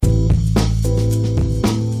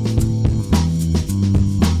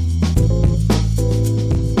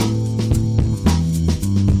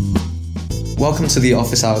Welcome to the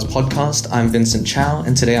Office Hours podcast. I'm Vincent Chow,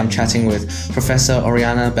 and today I'm chatting with Professor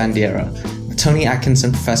Oriana Bandiera, the Tony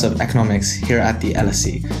Atkinson Professor of Economics here at the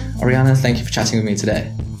LSE. Oriana, thank you for chatting with me today.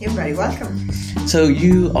 You're very welcome. So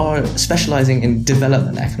you are specializing in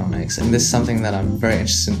development economics, and this is something that I'm very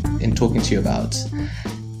interested in talking to you about.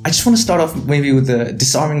 I just want to start off maybe with a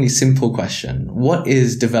disarmingly simple question. What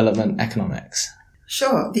is development economics?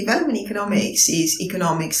 Sure. Development economics is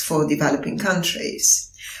economics for developing countries.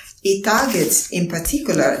 It targets, in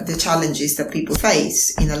particular, the challenges that people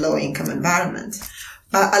face in a low-income environment.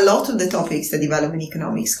 But a lot of the topics that development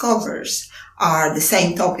economics covers are the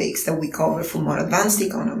same topics that we cover for more advanced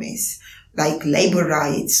economies, like labor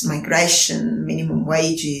rights, migration, minimum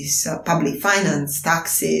wages, public finance,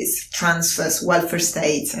 taxes, transfers, welfare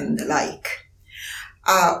states, and the like.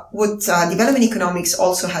 What development economics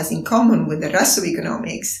also has in common with the rest of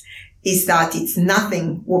economics is that it's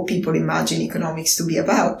nothing what people imagine economics to be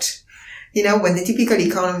about. You know, when the typical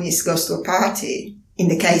economist goes to a party, in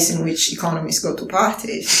the case in which economists go to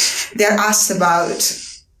parties, they're asked about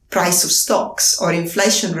price of stocks or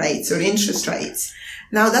inflation rates or interest rates.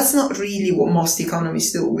 Now, that's not really what most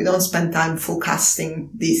economists do. We don't spend time forecasting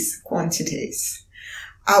these quantities.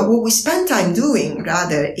 What we spend time doing,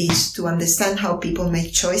 rather, is to understand how people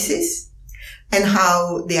make choices and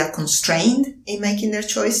how they are constrained in making their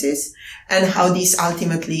choices and how this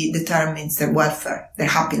ultimately determines their welfare, their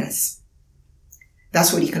happiness.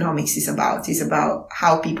 That's what economics is about. It's about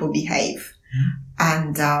how people behave.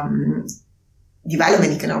 And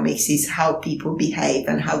development economics is how people behave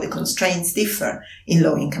and how the constraints differ in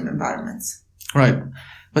low-income environments. Right.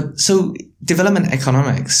 But so development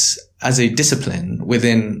economics as a discipline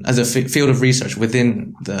as a field of research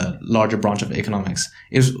within the larger branch of economics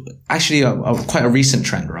is actually quite a recent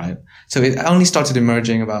trend, right? So it only started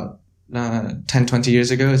emerging about 10, 20 years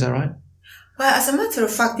ago. Is that right? Well, as a matter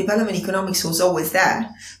of fact, development economics was always there,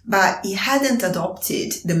 but it hadn't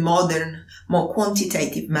adopted the modern, more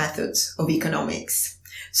quantitative methods of economics.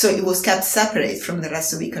 So it was kept separate from the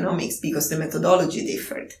rest of economics because the methodology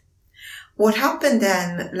differed. What happened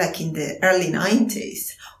then, like in the early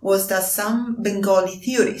 90s, was that some Bengali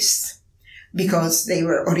theorists, because they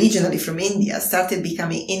were originally from India, started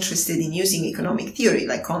becoming interested in using economic theory,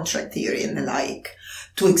 like contract theory and the like,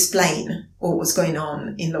 to explain what was going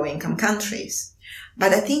on in low-income countries.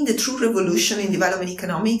 But I think the true revolution in development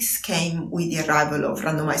economics came with the arrival of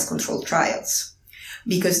randomized controlled trials,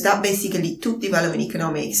 because that basically took development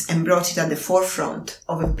economics and brought it at the forefront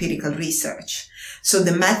of empirical research. So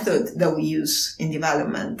the method that we use in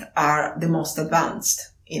development are the most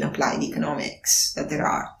advanced in applied economics that there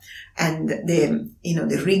are. And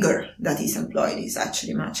the rigor that is employed is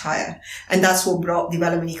actually much higher. And that's what brought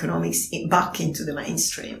development economics back into the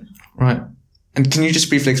mainstream. Right. And can you just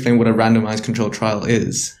briefly explain what a randomized controlled trial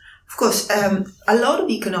is? Of course, a lot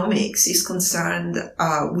of economics is concerned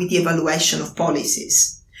with the evaluation of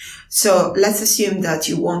policies. So let's assume that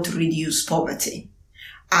you want to reduce poverty.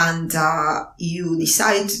 And you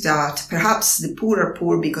decide that perhaps the poor are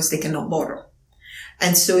poor because they cannot borrow.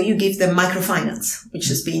 And so you give them microfinance, which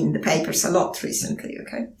has been in the papers a lot recently,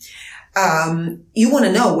 okay? You want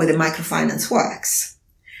to know whether microfinance works.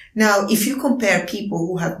 Now, if you compare people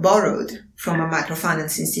who have borrowed from a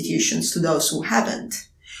microfinance institutions to those who haven't,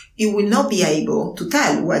 you will not be able to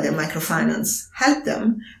tell whether microfinance helped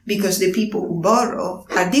them because the people who borrow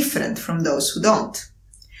are different from those who don't.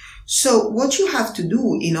 So what you have to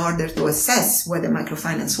do in order to assess whether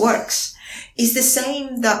microfinance works is the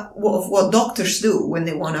same of what doctors do when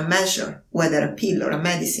they want to measure whether a pill or a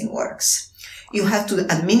medicine works. You have to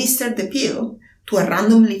administer the pill to a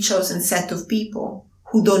randomly chosen set of people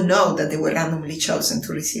who don't know that they were randomly chosen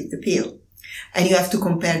to receive the pill. And you have to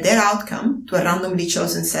compare their outcome to a randomly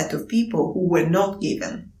chosen set of people who were not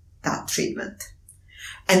given that treatment.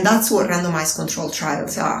 And that's what randomized controlled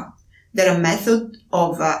trials are. They're a method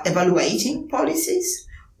of evaluating policies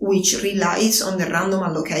which relies on the random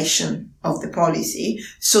allocation of the policy,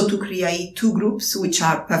 so to create two groups which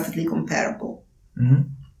are perfectly comparable. Mm-hmm.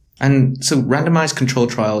 And so randomized controlled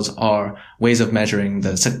trials are ways of measuring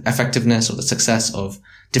the effectiveness or the success of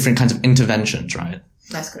different kinds of interventions, right?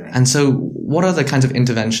 That's correct. And so what are the kinds of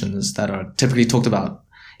interventions that are typically talked about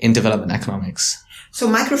in development economics? So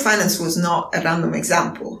microfinance was not a random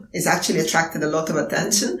example. It's actually attracted a lot of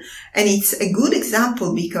attention. And it's a good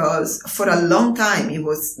example because for a long time it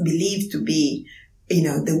was believed to be,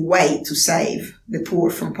 the way to save the poor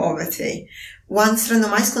from poverty. Once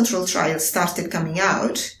randomized controlled trials started coming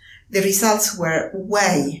out, the results were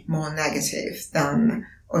way more negative than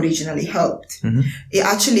originally hoped. Mm-hmm. It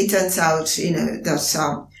actually turns out,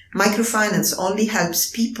 that microfinance only helps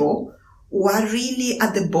people who are really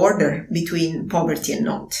at the border between poverty and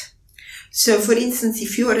not. So, for instance,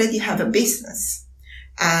 if you already have a business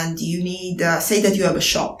and you need, say that you have a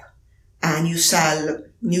shop and you sell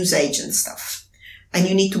newsagent stuff and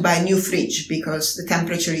you need to buy a new fridge because the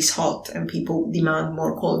temperature is hot and people demand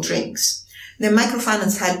more cold drinks, then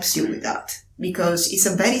microfinance helps you with that because it's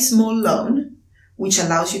a very small loan which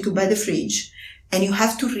allows you to buy the fridge and you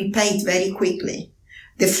have to repay it very quickly.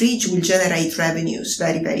 The fridge will generate revenues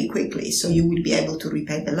very, very quickly, so you will be able to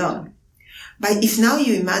repay the loan. But if now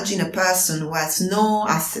you imagine a person who has no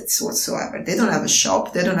assets whatsoever, they don't have a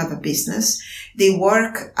shop, they don't have a business, they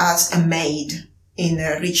work as a maid in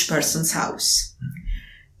a rich person's house.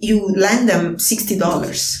 You lend them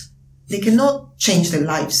 $60. They cannot change their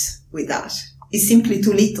lives with that. It's simply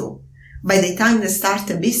too little. By the time they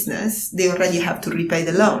start a business, they already have to repay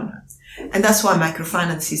the loan. And that's why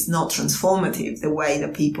microfinance is not transformative the way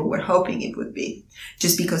that people were hoping it would be.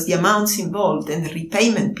 Just because the amounts involved and the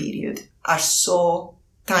repayment period are so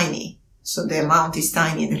tiny. So the amount is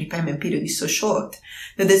tiny and the repayment period is so short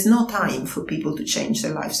that there's no time for people to change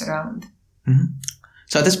their lives around. Mm-hmm.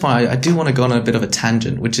 So at this point, I do want to go on a bit of a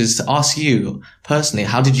tangent, which is to ask you personally,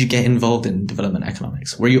 how did you get involved in development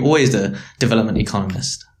economics? Were you always a development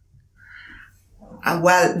economist?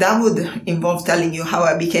 Well, that would involve telling you how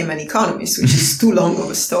I became an economist, which is too long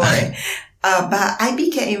of a story. But I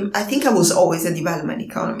think I was always a development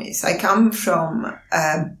economist. I come from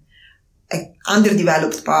an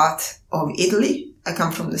underdeveloped part of Italy. I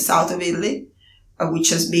come from the south of Italy, which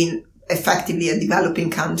has been effectively a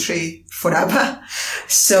developing country forever.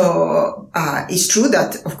 So it's true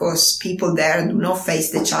that, of course, people there do not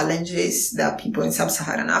face the challenges that people in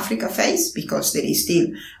sub-Saharan Africa face because there is still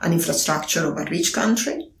an infrastructure of a rich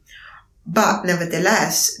country. But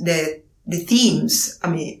nevertheless, the themes, I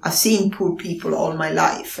mean, I've seen poor people all my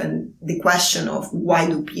life, and the question of why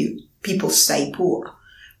do people stay poor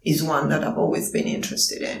is one that I've always been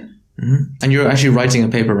interested in. Mm-hmm. And you're actually writing a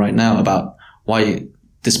paper right now about why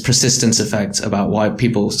this persistence effect, about why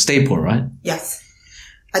people stay poor, right? Yes.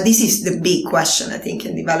 This is the big question, I think,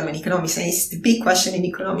 in development economics. And it's the big question in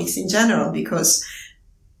economics in general, because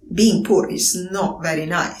being poor is not very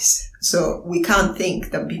nice. So we can't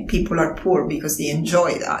think that people are poor because they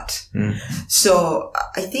enjoy that. Mm. So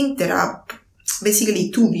I think there are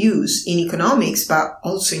basically two views in economics, but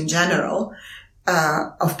also in general,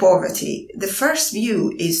 of poverty. The first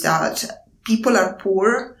view is that people are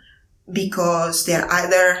poor because they're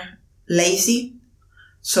either lazy,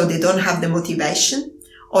 so they don't have the motivation,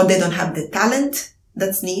 or they don't have the talent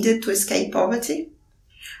that's needed to escape poverty.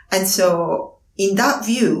 And so in that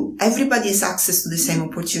view, everybody has access to the same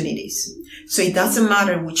opportunities. So it doesn't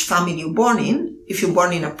matter which family you're born in. If you're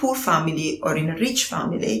born in a poor family or in a rich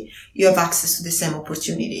family, you have access to the same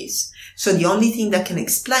opportunities. So the only thing that can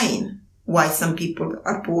explain why some people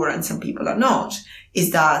are poor and some people are not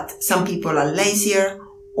is that some people are lazier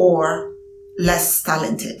or less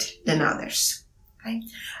talented than others. Right?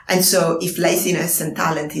 And so if laziness and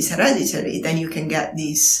talent is hereditary, then you can get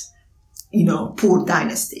these, poor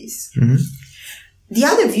dynasties. Mm-hmm. The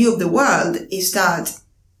other view of the world is that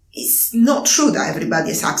it's not true that everybody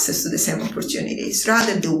has access to the same opportunities.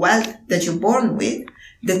 Rather, the wealth that you're born with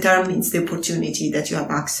determines the opportunity that you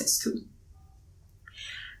have access to.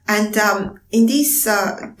 And in this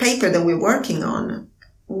paper that we're working on,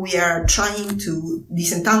 we are trying to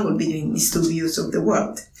disentangle between these two views of the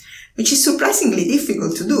world, which is surprisingly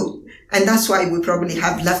difficult to do. And that's why we probably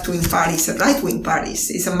have left-wing parties and right-wing parties.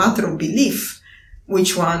 It's a matter of belief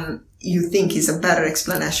which one you think is a better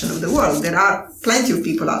explanation of the world. There are plenty of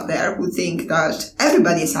people out there who think that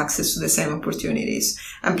everybody has access to the same opportunities,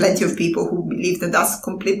 and plenty of people who believe that that's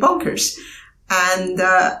complete bonkers. And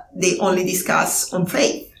they only discuss on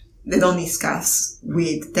faith. They don't discuss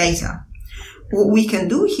with data. What we can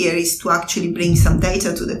do here is to actually bring some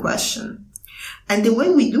data to the question. And the way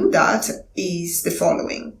we do that is the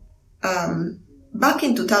following. Back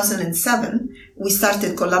in 2007, we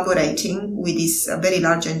started collaborating with this very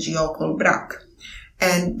large NGO called BRAC.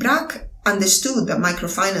 And BRAC understood that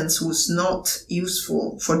microfinance was not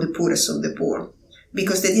useful for the poorest of the poor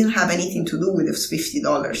because they didn't have anything to do with those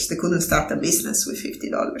 $50. They couldn't start a business with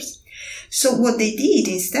 $50. So what they did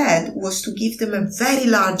instead was to give them a very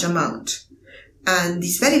large amount. And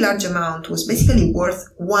this very large amount was basically worth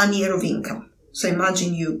 1 year of income. So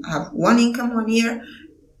imagine you have one income 1 year,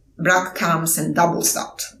 BRAC comes and doubles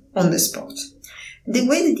that on the spot. The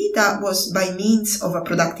way they did that was by means of a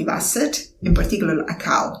productive asset, in particular a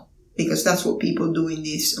cow, because that's what people do in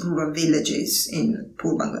these rural villages in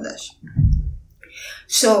poor Bangladesh.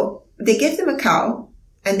 So they gave them a cow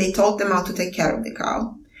and they taught them how to take care of the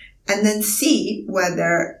cow and then see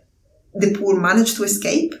whether the poor manage to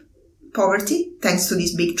escape poverty thanks to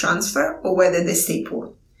this big transfer, or whether they stay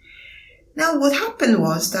poor. Now, what happened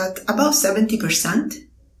was that about 70%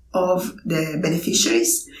 of the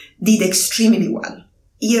beneficiaries did extremely well.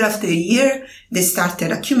 Year after year, they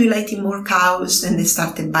started accumulating more cows, and they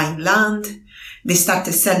started buying land. They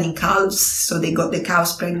started selling calves, so they got the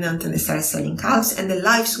cows pregnant and they started selling calves, and their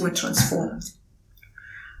lives were transformed.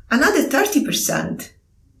 Another 30%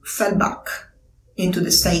 fell back into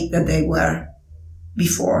the state that they were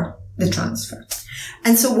before the transfer.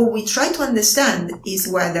 And so what we try to understand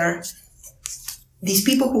is whether these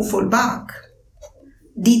people who fall back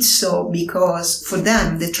did so because for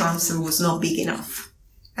them the transfer was not big enough.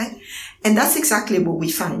 Right? And that's exactly what we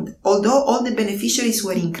find. Although all the beneficiaries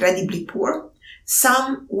were incredibly poor,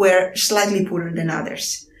 some were slightly poorer than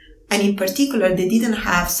others. And in particular, they didn't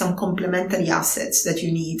have some complementary assets that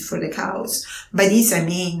you need for the cows. By this, I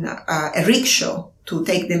mean a rickshaw to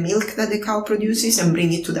take the milk that the cow produces and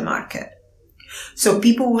bring it to the market. So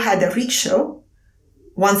people who had a rickshaw,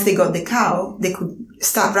 once they got the cow, they could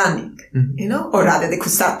start running, or rather they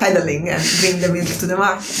could start pedaling and bring the milk to the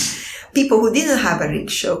market. People who didn't have a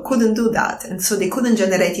rickshaw couldn't do that. And so they couldn't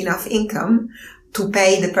generate enough income to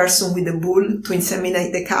pay the person with the bull to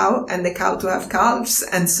inseminate the cow and the cow to have calves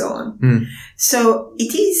and so on. So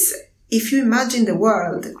it is, if you imagine the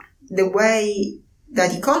world, the way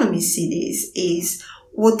that economists see this is,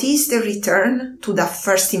 what is the return to that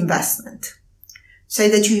first investment? Say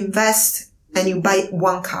that you invest and you buy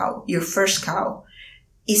one cow, your first cow.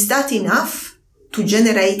 Is that enough to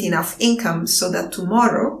generate enough income so that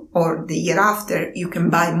tomorrow or the year after you can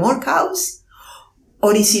buy more cows?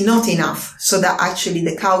 Or is it not enough so that actually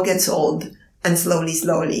the cow gets old and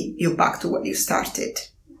slowly you're back to where you started?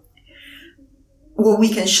 What we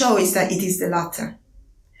can show is that it is the latter.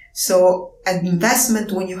 So an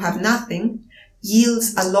investment when you have nothing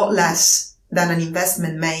yields a lot less than an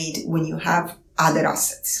investment made when you have other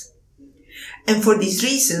assets. And for this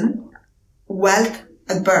reason, wealth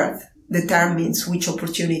at birth determines which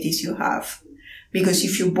opportunities you have. Because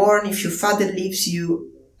if you're born, if your father leaves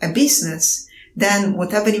you a business, then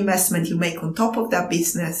whatever investment you make on top of that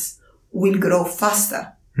business will grow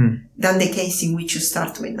faster than the case in which you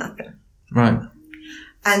start with nothing. Right.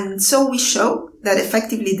 And so we show that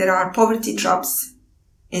effectively there are poverty traps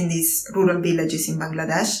in these rural villages in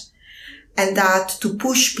Bangladesh, and that to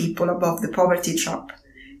push people above the poverty trap,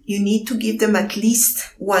 you need to give them at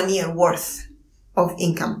least 1 year worth of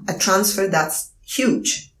income, a transfer that's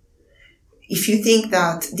huge. If you think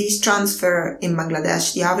that this transfer in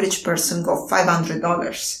Bangladesh, the average person got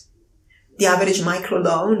 $500, the average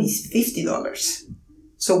microloan is $50.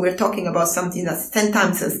 So we're talking about something that's 10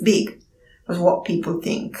 times as big as what people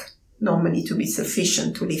think normally to be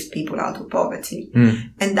sufficient to lift people out of poverty.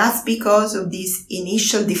 And that's because of this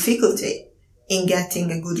initial difficulty in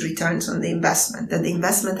getting a good returns on the investment, that the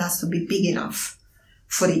investment has to be big enough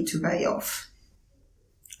for it to pay off.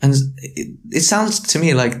 And it sounds to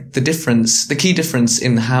me like the key difference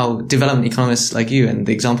in how development economists like you and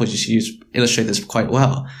the examples you use illustrate this quite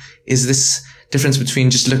well, is this difference between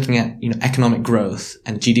just looking at, economic growth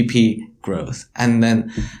and GDP growth, and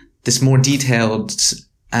then this more detailed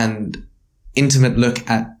and intimate look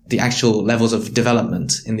at the actual levels of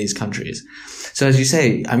development in these countries. So as you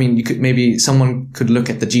say, someone could look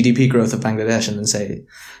at the GDP growth of Bangladesh and then say,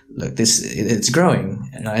 look, it's growing,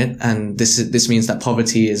 right? And this means that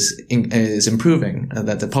poverty is improving,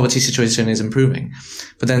 that the poverty situation is improving.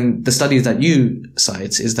 But then the studies that you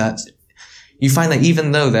cite is that you find that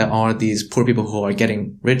even though there are these poor people who are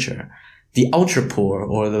getting richer, the ultra poor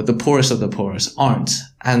or the poorest of the poorest aren't.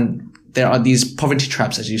 And there are these poverty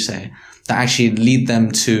traps, as you say, that actually lead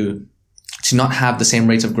them to not have the same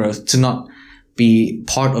rate of growth, to not be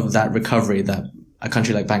part of that recovery that a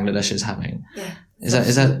country like Bangladesh is having. Yeah.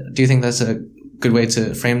 Is that, do you think that's a good way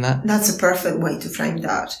to frame that? That's a perfect way to frame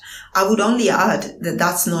that. I would only add that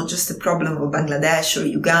that's not just a problem of Bangladesh or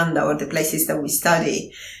Uganda or the places that we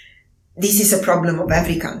study. This is a problem of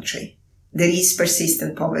every country. There is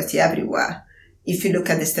persistent poverty everywhere. If you look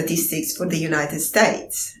at the statistics for the United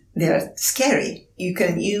States, they're scary. You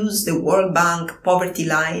can use the World Bank poverty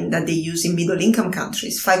line that they use in middle income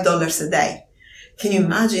countries, $5 a day. Can you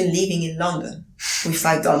imagine living in London with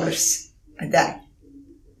 $5 a day?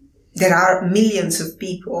 There are millions of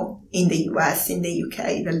people in the US, in the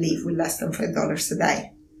UK that live with less than $5 a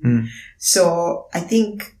day. So I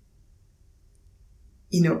think,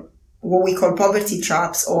 what we call poverty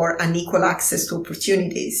traps or unequal access to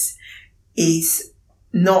opportunities is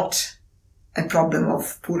not a problem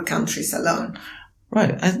of poor countries alone.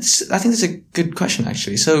 Right. I think that's a good question,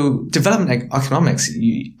 actually. So development economics,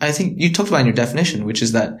 I think you talked about in your definition, which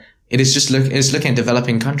is that it's looking at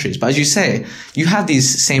developing countries. But as you say, you have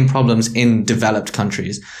these same problems in developed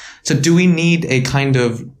countries. So do we need a kind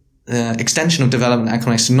of extension of development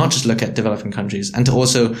economics to not just look at developing countries and to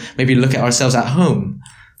also maybe look at ourselves at home?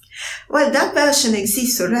 Well, that version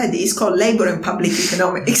exists already. It's called labor and public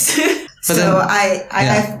economics. I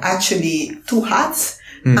have actually two hats.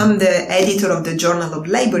 I'm the editor of the Journal of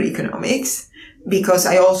Labor Economics because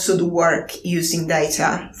I also do work using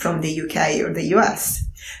data from the UK or the US.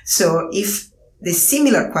 So if the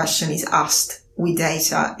similar question is asked with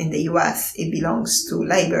data in the US, it belongs to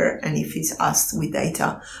labor. And if it's asked with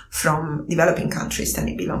data from developing countries, then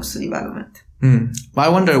it belongs to development. But I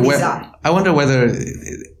wonder whether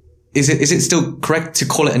is it still correct to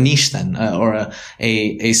call it a niche then, or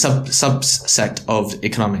a subset of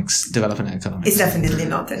economics, development economics? It's definitely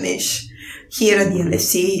not a niche. Here at the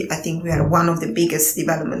LSE, I think we are one of the biggest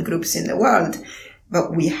development groups in the world,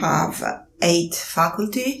 but we have 8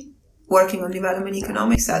 faculty working on development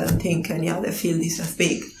economics. I don't think any other field is as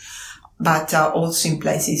big. But also in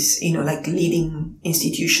places, like leading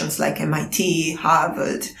institutions like MIT,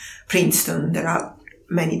 Harvard, Princeton, there are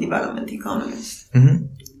many development economists. Mm-hmm.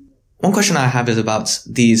 One question I have is about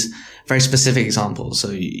these very specific examples. So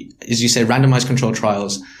as you say, randomized controlled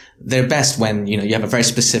trials, they're best when, you have a very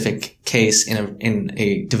specific case in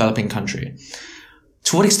a developing country.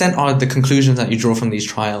 To what extent are the conclusions that you draw from these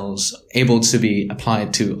trials able to be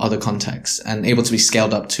applied to other contexts and able to be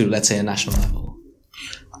scaled up to, let's say, a national level?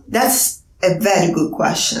 That's a very good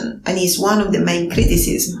question. And it's one of the main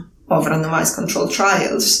criticisms of randomized controlled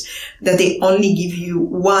trials, that they only give you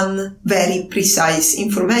one very precise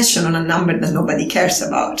information on a number that nobody cares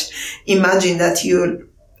about. Imagine that you're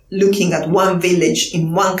looking at one village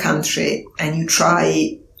in one country and you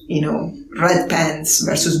try, red pens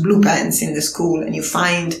versus blue pens in the school, and you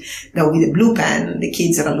find that with the blue pen, the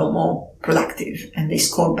kids are a lot more productive and they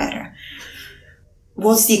score better.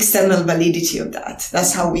 What's the external validity of that?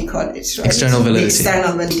 That's how we call it, right? External validity.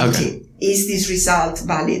 External validity. Okay. Is this result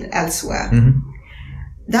valid elsewhere? Mm-hmm.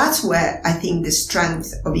 That's where I think the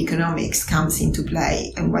strength of economics comes into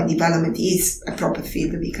play and why development is a proper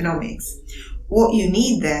field of economics. What you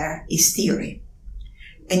need there is theory.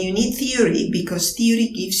 And you need theory because theory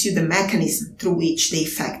gives you the mechanism through which the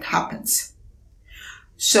effect happens.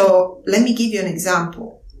 So let me give you an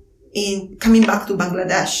example. In coming back to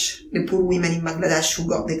Bangladesh, the poor women in Bangladesh who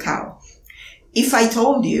got the cow. If I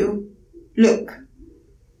told you, look,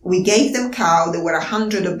 we gave them cow, there were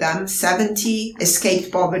 100 of them, 70 escaped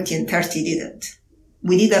poverty and 30 didn't.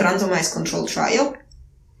 We did a randomized control trial.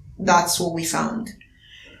 That's what we found.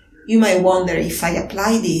 You might wonder, if I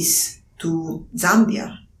apply this to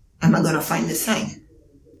Zambia, am I going to find the same?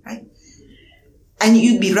 Right? And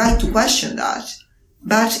you'd be right to question that.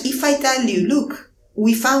 But if I tell you, look,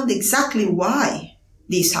 we found exactly why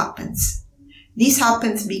this happens. This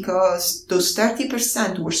happens because those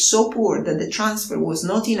 30% were so poor that the transfer was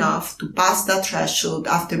not enough to pass that threshold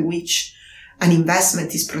after which an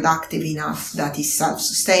investment is productive enough that is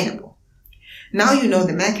self-sustainable. Now you know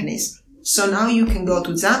the mechanism. So now you can go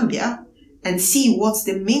to Zambia and see what's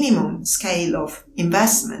the minimum scale of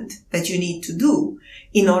investment that you need to do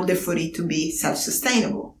in order for it to be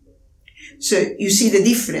self-sustainable. So you see the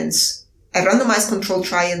difference. A randomized control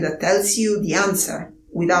trial that tells you the answer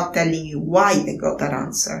without telling you why they got that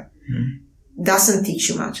answer doesn't teach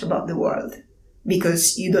you much about the world,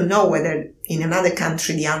 because you don't know whether in another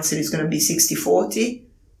country the answer is going to be 60-40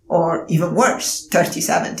 or even worse,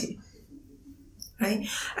 30-70. Right?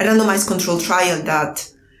 A randomized control trial that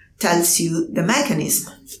tells you the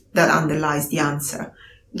mechanism that underlies the answer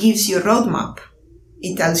gives you a roadmap.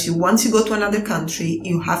 It tells you once you go to another country,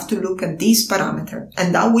 you have to look at this parameter,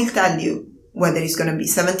 and that will tell you whether it's going to be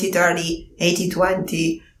 70-30,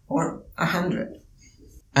 80-20, or 100.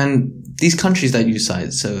 And these countries that you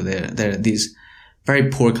cite, so they're these very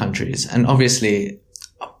poor countries, and obviously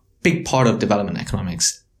a big part of development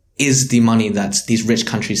economics is the money that these rich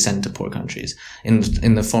countries send to poor countries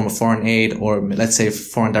in the form of foreign aid, or let's say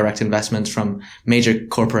foreign direct investments from major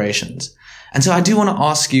corporations. And so I do want to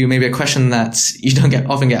ask you maybe a question that you don't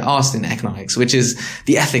often get asked in economics, which is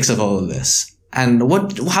the ethics of all of this. And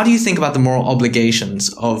how do you think about the moral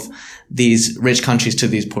obligations of these rich countries to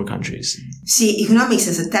these poor countries? See, economics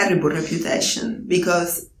has a terrible reputation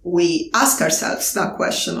because we ask ourselves that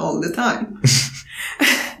question all the time.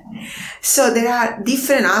 So there are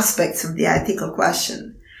different aspects of the ethical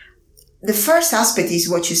question. The first aspect is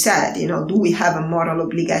what you said, do we have a moral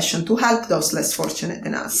obligation to help those less fortunate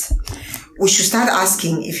than us? We should start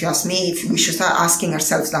asking, if you ask me, we should start asking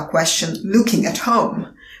ourselves that question looking at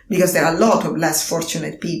home, because there are a lot of less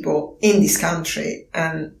fortunate people in this country,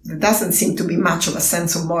 and there doesn't seem to be much of a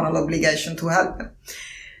sense of moral obligation to help them.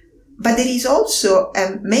 But there is also,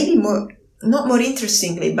 maybe more, not more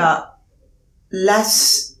interestingly, but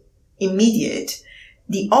less immediate,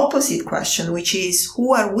 the opposite question, which is,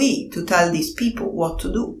 who are we to tell these people what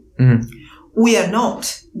to do? Mm. We are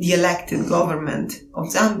not the elected government of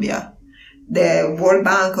Zambia. The World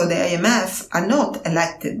Bank or the IMF are not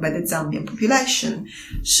elected by the Zambian population.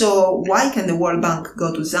 So why can the World Bank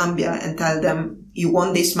go to Zambia and tell them, you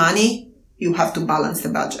want this money, you have to balance the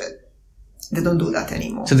budget? They don't do that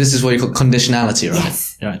anymore. So this is what you call conditionality, right?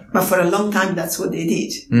 Yes. Right. But for a long time, that's what they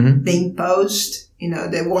did. Mm-hmm. They imposed,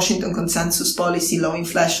 the Washington Consensus policy, low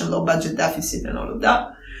inflation, low budget deficit and all of that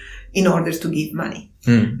in order to give money.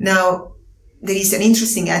 Mm. Now, there is an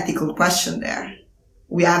interesting ethical question there.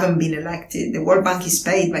 We haven't been elected. The World Bank is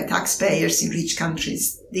paid by taxpayers in rich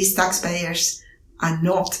countries. These taxpayers are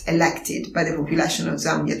not elected by the population of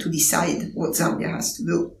Zambia to decide what Zambia has to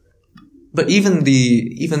do. But even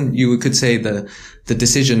you could say the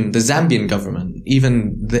decision, the Zambian government,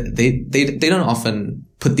 they don't often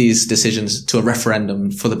put these decisions to a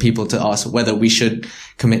referendum for the people to ask whether we should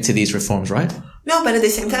commit to these reforms, right? No, but at the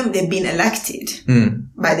same time, they've been elected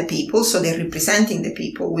by the people, so they're representing the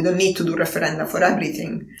people. We don't need to do referenda for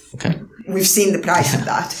everything. Okay. We've seen the price of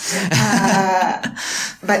that.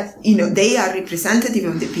 But, they are representative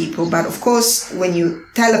of the people. But of course, when you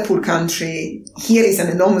tell a poor country, here is an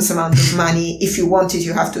enormous amount of money, if you want it,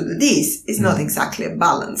 you have to do this, it's not exactly a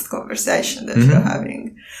balanced conversation that we're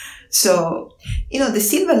having. So, the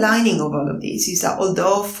silver lining of all of this is that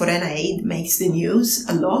although foreign aid makes the news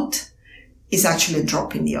a lot, it's actually a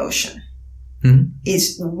drop in the ocean. Mm-hmm.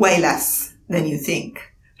 It's way less than you think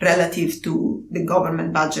relative to the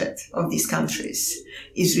government budget of these countries.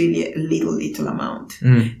 Is really a little amount.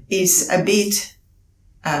 Mm. It's a bit,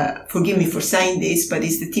 forgive me for saying this, but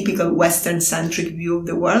it's the typical Western-centric view of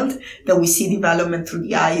the world that we see development through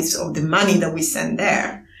the eyes of the money that we send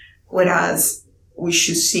there. Whereas we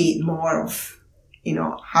should see more of,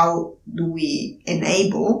 how do we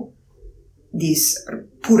enable these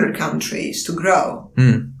poorer countries to grow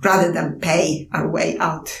rather than pay our way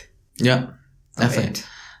out. Yeah, definitely.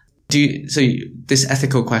 This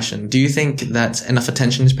ethical question, do you think that enough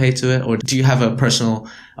attention is paid to it, or do you have a personal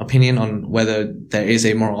opinion on whether there is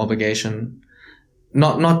a moral obligation,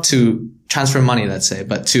 not to transfer money, let's say,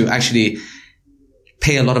 but to actually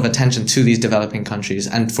pay a lot of attention to these developing countries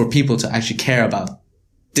and for people to actually care about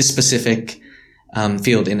this specific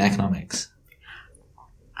field in economics?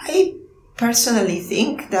 I personally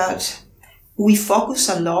think that we focus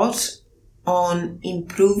a lot on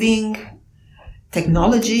improving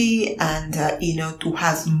technology and, to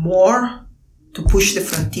have more, to push the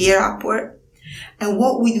frontier upward. And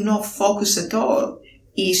what we do not focus at all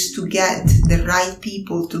is to get the right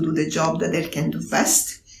people to do the job that they can do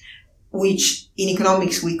best, which in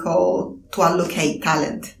economics we call to allocate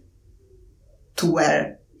talent to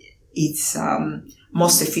where it's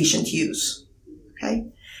most efficient use. Okay?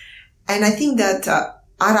 And I think that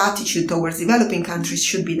our attitude towards developing countries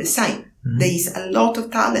should be the same. Mm-hmm. There is a lot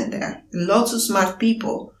of talent there, lots of smart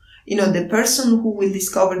people. The person who will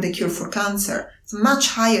discover the cure for cancer has a much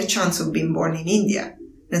higher chance of being born in India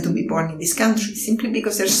than to be born in this country, simply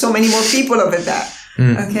because there's so many more people over there.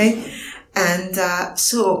 Mm. Okay? And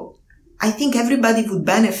so I think everybody would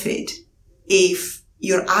benefit if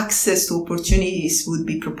your access to opportunities would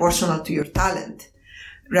be proportional to your talent,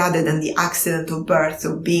 rather than the accident of birth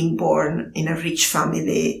of being born in a rich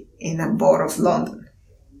family in a borough of London.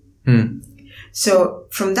 Mm. So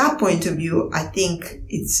from that point of view, I think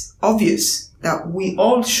it's obvious that we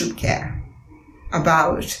all should care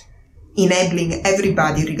about enabling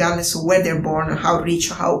everybody, regardless of where they're born, how rich,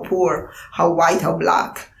 how poor, how white, how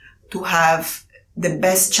black, to have the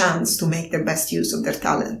best chance to make the best use of their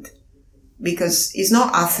talent. Because it's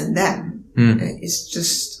not us and them. Mm. It's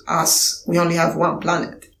just us. We only have one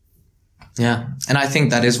planet. Yeah. And I think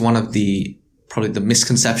that is one of probably the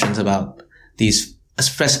misconceptions about these,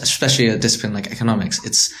 especially a discipline like economics.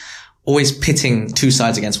 It's always pitting two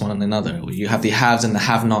sides against one another. You have the haves and the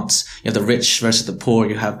have-nots. You have the rich versus the poor.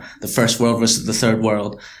 You have the first world versus the third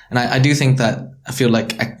world. And I do think that I feel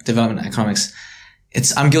like development economics,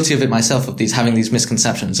 I'm guilty of it myself, of having these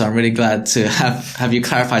misconceptions. So I'm really glad to have you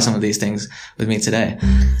clarify some of these things with me today.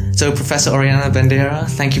 So Professor Oriana Bandeira,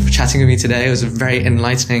 thank you for chatting with me today. It was a very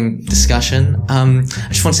enlightening discussion. I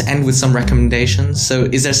just want to end with some recommendations. So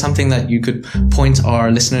is there something that you could point our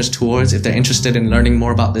listeners towards if they're interested in learning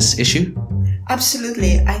more about this issue?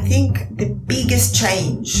 Absolutely. I think the biggest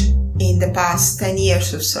change in the past 10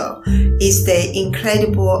 years or so is the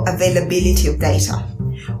incredible availability of data.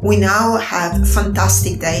 we now have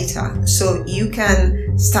fantastic data. So you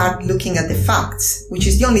can start looking at the facts, which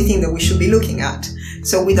is the only thing that we should be looking at.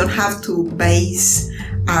 So we don't have to base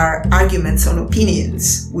our arguments on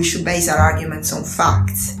opinions. We should base our arguments on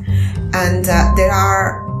facts. And there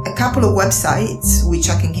are a couple of websites, which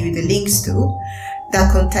I can give you the links to,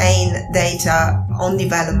 that contain data on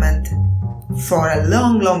development for a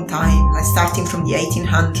long, long time, like starting from the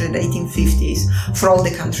 1800s, 1850s, for all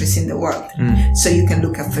the countries in the world. So you can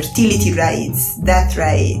look at fertility rates, death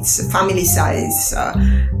rates, family size,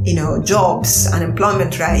 jobs,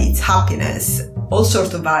 unemployment rates, happiness, all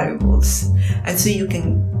sorts of variables. And so you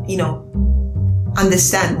can,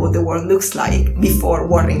 understand what the world looks like before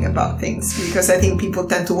worrying about things. Because I think people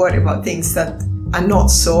tend to worry about things that are not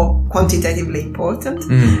so quantitatively important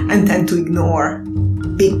and tend to ignore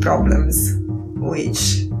big problems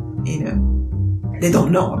which, they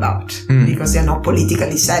don't know about because they're not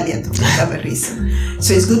politically salient for whatever reason.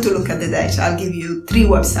 So it's good to look at the data. I'll give you 3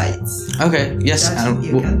 websites. Okay, yes,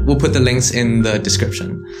 and we'll put the links in the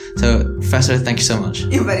description. So, Professor, thank you so much.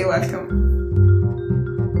 You're very welcome.